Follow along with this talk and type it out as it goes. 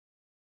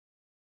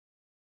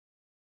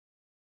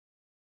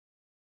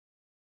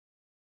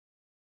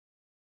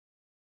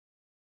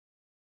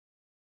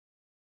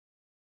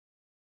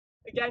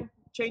Again,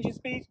 changing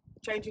speed,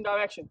 changing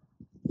direction.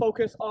 We're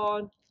going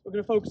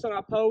to focus on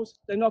our pose.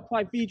 They're not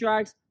quite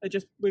V-drags,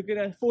 we're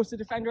going to force the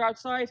defender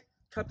outside,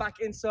 cut back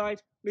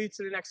inside, move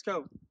to the next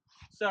cone.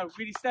 So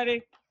really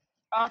steady,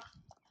 up,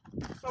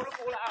 throw the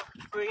ball out,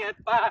 bring it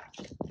back.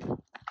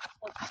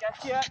 Once we get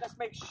here, let's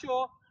make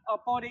sure our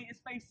body is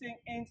facing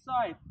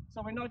inside.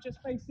 So we're not just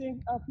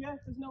facing up here,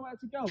 there's nowhere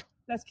to go.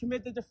 Let's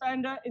commit the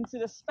defender into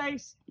the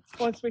space.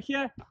 Once we're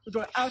here, we're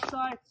going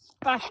outside,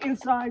 back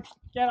inside,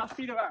 get our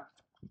feet around.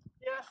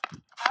 Here,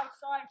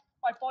 outside,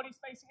 my body's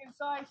facing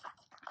inside,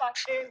 back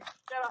in,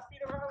 get our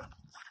feet around,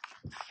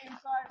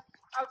 inside,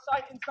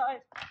 outside,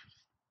 inside,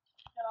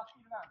 get our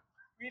feet around.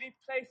 Really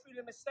play through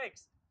the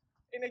mistakes.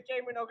 In a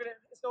game,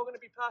 it's not gonna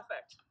be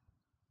perfect.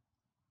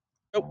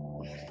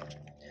 Nope.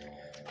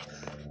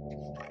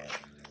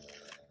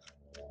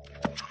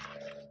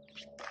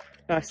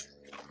 Nice.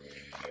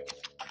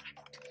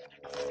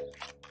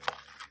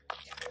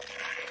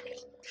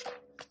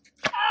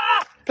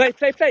 Play.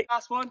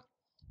 Last one.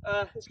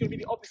 It's going to be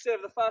the opposite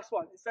of the first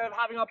one. Instead of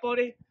having our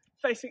body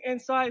facing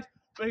inside,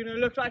 we're going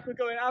to look like we're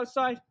going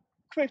outside.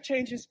 Quick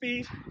change in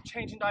speed,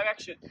 change in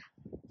direction.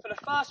 For the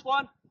first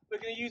one, we're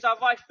going to use our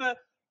right foot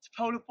to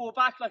pull the ball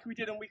back like we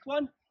did in week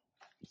 1.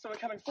 So we're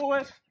coming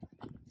forward.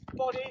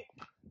 Body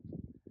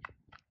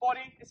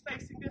is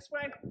facing this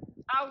way,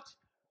 out,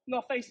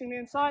 not facing the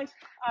inside.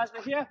 As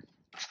we're here,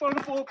 pull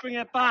the ball, bring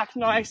it back,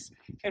 nice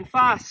and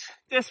fast.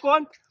 This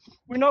one,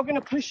 we're not going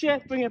to push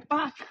it, bring it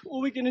back.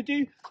 All we're going to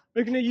do,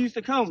 we're going to use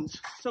the cones.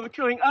 So we're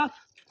going up,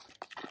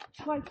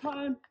 tight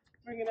turn,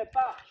 bringing it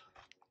back.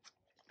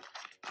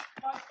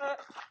 Right foot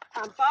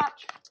and back.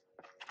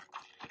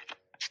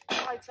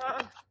 Tight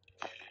turn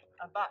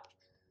and back.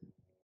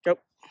 Go.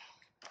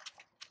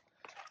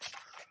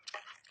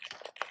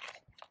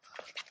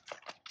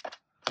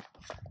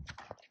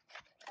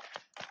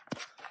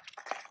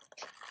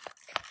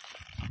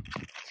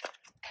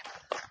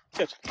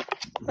 Good.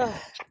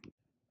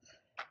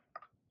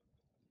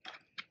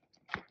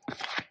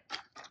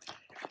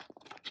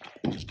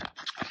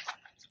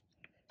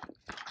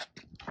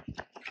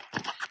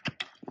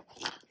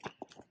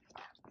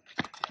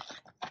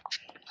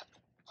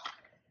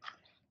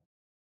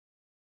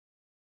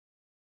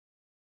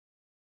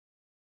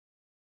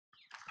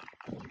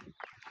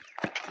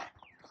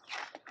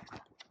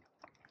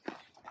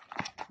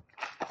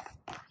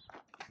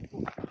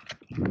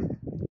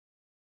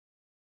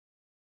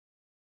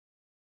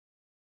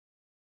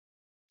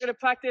 We're going to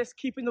practice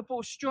keeping the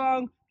ball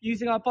strong,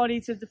 using our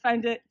body to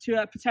defend it,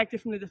 to protect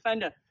it from the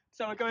defender.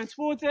 So we're going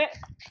towards it,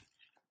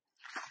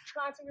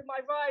 planting with my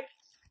right,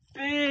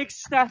 big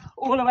step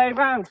all the way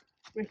around.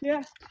 We're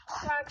here,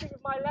 planting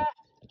with my left.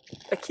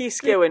 A key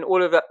skill in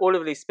all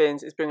of these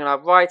spins is bringing our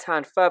right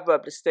hand further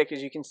up the stick,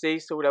 as you can see,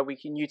 so that we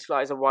can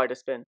utilize a wider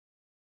spin.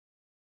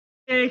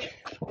 Big,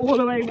 all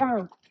the way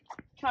around.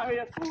 Carry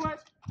it forward,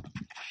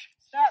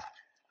 step,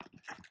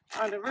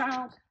 and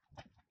around,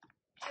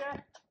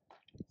 here,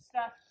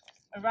 step,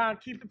 around.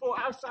 Keep the ball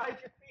outside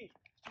your feet.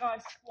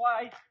 Nice,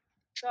 wide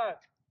turn.